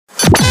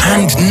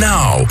And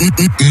now,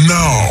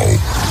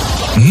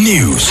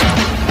 news.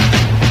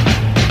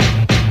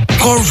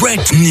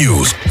 Correct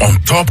news on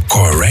Top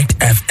Correct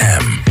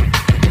FM.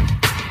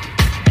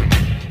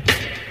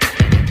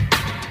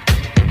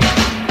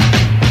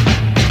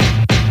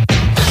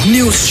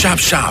 News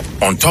sharp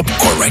on Top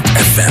Correct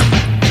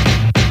FM.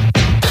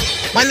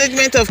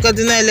 Management of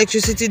Kaduna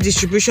Electricity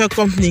Distribution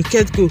Company,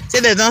 KEDCO,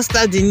 said they don't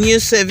start the new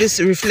service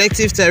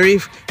reflective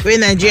tariff where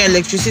Nigerian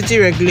Electricity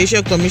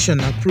Regulation Commission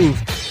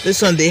approved.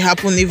 This one they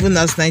happen even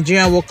as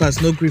Nigerian workers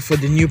no agree for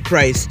the new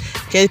price.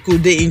 KEDCO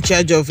they in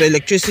charge of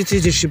electricity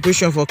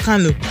distribution for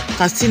Kano,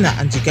 Katsina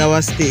and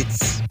Jigawa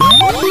states.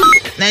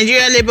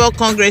 Nigeria Labour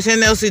Congress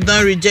NLC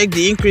don't reject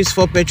the increase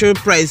for petrol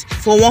price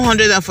for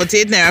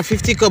 148 naira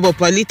 50 kobo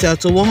per litre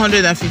to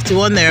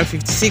 151 naira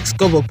 56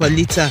 kobo per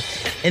litre.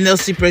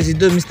 NLC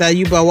President Mr.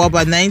 Ayuba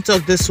Waba Nine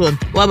talk this one.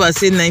 Waba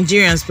said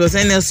Nigerians plus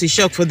NLC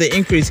shocked for the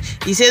increase.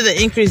 He said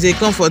the increase they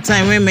come for a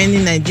time when many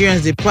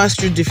Nigerians they pass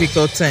through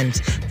difficult times.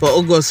 For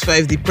August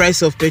 5, the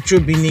price of petrol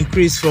been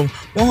increased from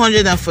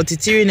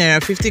 143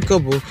 naira 50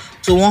 kobo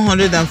to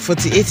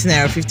 148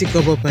 naira 50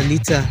 kobo per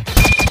litre.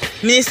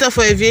 Minister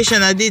for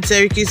Aviation Adid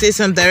Seriki say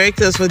some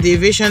directors for the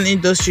aviation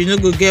industry no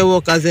go get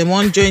work as dem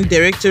wan join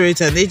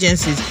directorates and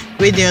agencies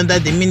wey dey under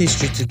the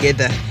ministry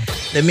together.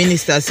 The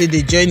minister say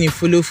the joining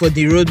follow for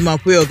the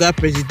roadmap wey Oga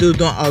Presido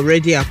don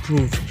already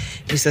approve.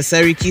 Mr.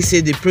 Sariki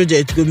say the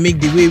project go make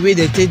the way wey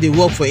dem take dey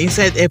work for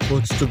inside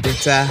airports to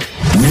better.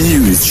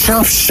 News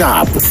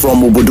sharp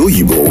from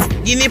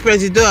Obodoyibo. Guinea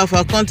President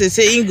Alpha Conte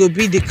say im go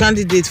be the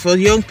candidate for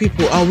young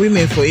people and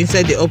women for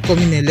inside the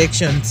upcoming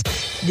elections.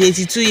 The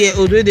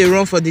 82-year-old wey dey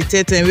run for the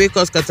third term wey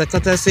cause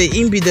katakata say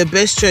im be the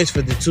best choice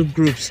for the two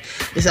groups.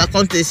 Mr.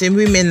 Conte say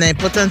women na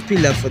important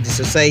pillar for the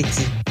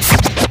society.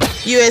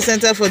 US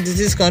Center for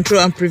Disease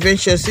Control and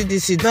Prevention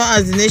 (CDC) don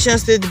ask the nation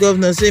state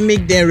governors say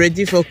make dem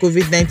ready for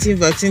COVID-19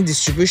 vaccine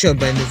distribution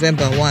by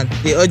November 1.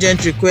 The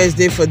urgent request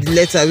dey for the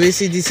letter wey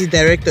CDC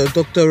Director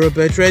Dr.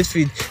 Robert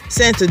Redfield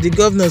sent to the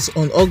governors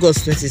on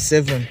August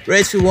 27.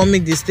 Redfield wan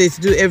make the states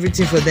do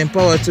everything for dem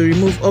power to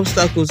remove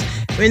obstacles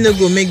wey no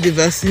go make the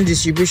vaccine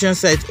distribution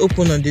site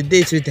open on the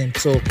date wey dem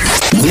talk.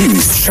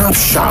 News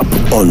sharp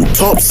on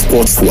Top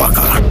Sports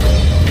Waka.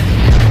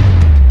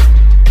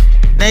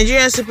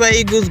 Nigerian Super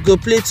Eagles go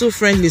play 2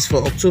 friendlies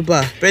for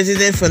October.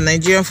 President for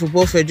Nigerian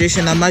Football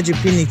Federation Amaju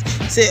Pinnick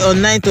say on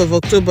 9th of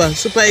October,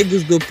 Super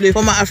Eagles go play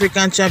former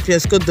African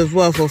champions Cote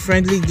d'Ivoire for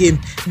friendly game,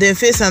 then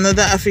face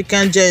another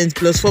African giant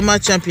plus former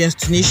champions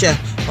Tunisia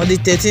on the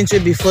 13th,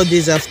 will be 4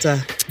 days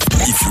after.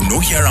 If you no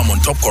hear am on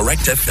Top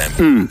Correct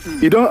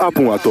FM, it don't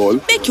happen at all.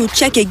 Make you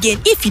check again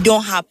if it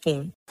don't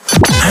happen.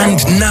 And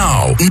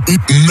now,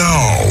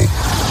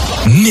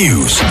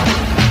 news.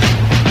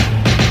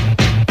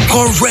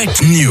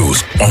 Correct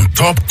news on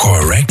Top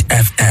Correct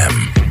FM.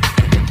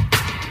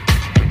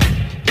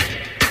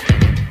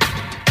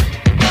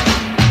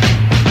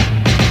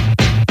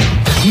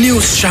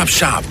 News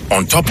sharp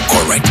on Top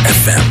Correct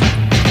FM.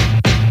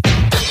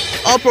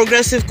 All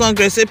Progressive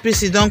Congress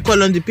APC don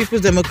call on the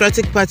People's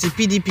Democratic Party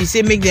PDP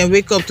say make them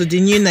wake up to the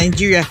new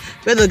Nigeria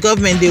where the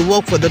government they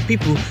work for the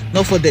people,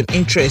 not for them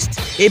interest.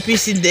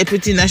 APC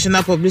Deputy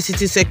National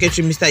Publicity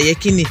Secretary Mr.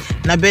 Yekini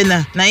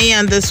Nabena na he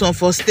hand this one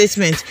for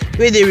statement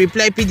where they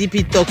reply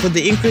PDP talk for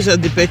the increase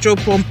of the petrol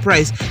pump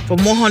price from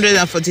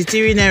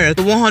 143 naira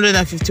to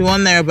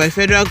 151 naira by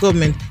federal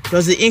government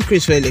plus the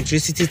increase for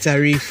electricity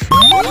tariff.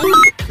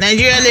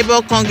 Nigeria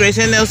Labour Congress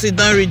NLC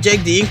don't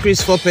reject the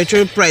increase for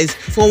petrol price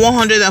for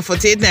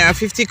 148 naira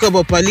 50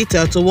 kobo per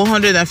litre to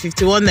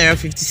 151 naira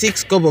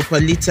 56 kobo per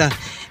litre.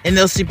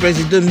 NLC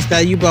President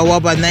Mr. Ayuba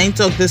Waba Nine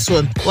talk this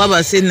one.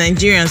 Waba said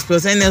Nigerians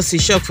plus NLC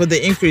shocked for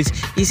the increase.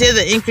 He said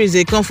the increase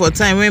they come for a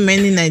time when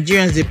many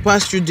Nigerians they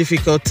pass through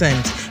difficult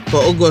times. For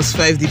August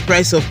 5, the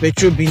price of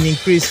petrol been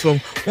increased from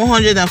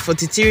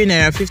 143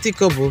 naira 50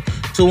 kobo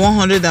to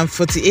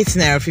 148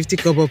 naira 50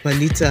 kobo per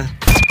litre.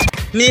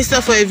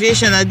 Minister for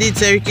Aviation Adid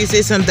Seriki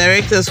say some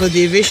directors for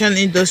the aviation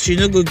industry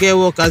no go get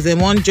work as dem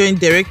wan join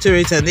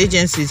directorates and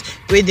agencies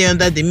wey dey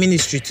under the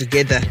ministry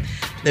together.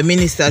 The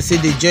minister say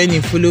the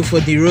joining follow for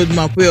the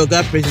roadmap wey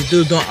Oga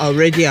Presido don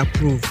already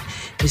approve.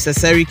 Mr.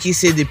 Sariki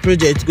say the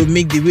project go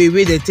make the way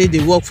wey dem take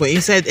dey work for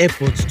inside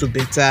airports to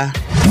better.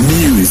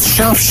 News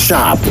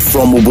sharp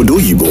from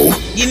Obodoyibo.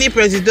 Guinea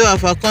President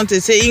Alpha Conte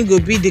say im go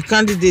be the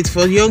candidate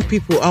for young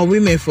people and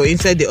women for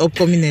inside the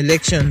upcoming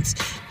elections.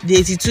 The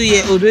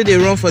 82-year-old wey dey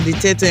run for the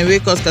third term wey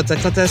cause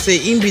katakata say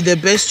im be the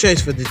best choice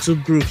for the two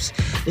groups.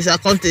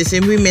 Mr. Conte say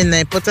women na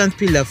important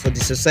pillar for the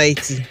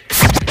society.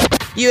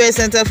 US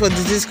Center for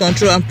Disease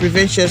Control and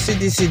Prevention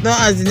 (CDC) don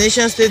ask the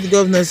nation state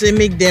governors say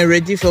make dem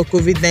ready for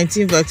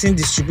COVID-19 vaccine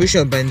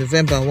distribution by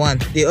November 1.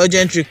 The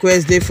urgent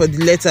request dey for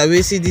the letter wey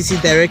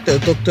CDC Director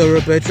Dr.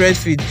 Robert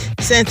Redfield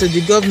sent to the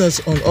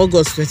governors on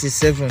August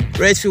 27.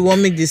 Redfield wan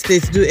make the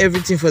states do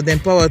everything for dem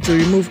power to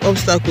remove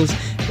obstacles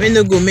wey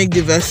no go make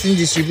the vaccine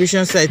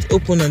distribution site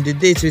open on the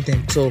date wey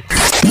dem talk.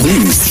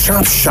 News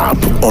sharp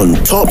on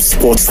Top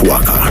Sports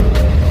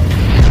Waka.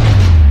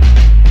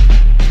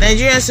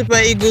 Nigerian Super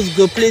Eagles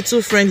go play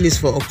 2 friendlies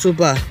for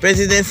October.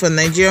 President for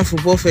Nigerian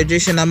Football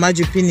Federation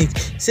Amaju Pinnick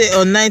say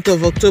on 9th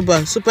of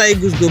October, Super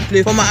Eagles go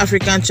play former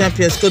African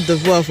champions Cote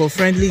d'Ivoire for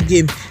friendly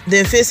game,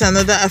 then face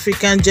another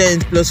African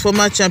giant plus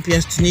former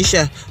champions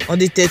Tunisia on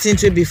the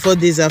 13th, will be 4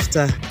 days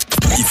after.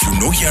 If you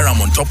no hear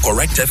am on top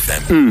correct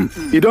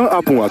FM, e don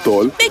happen at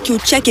all? Make you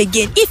check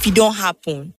again if e don happen.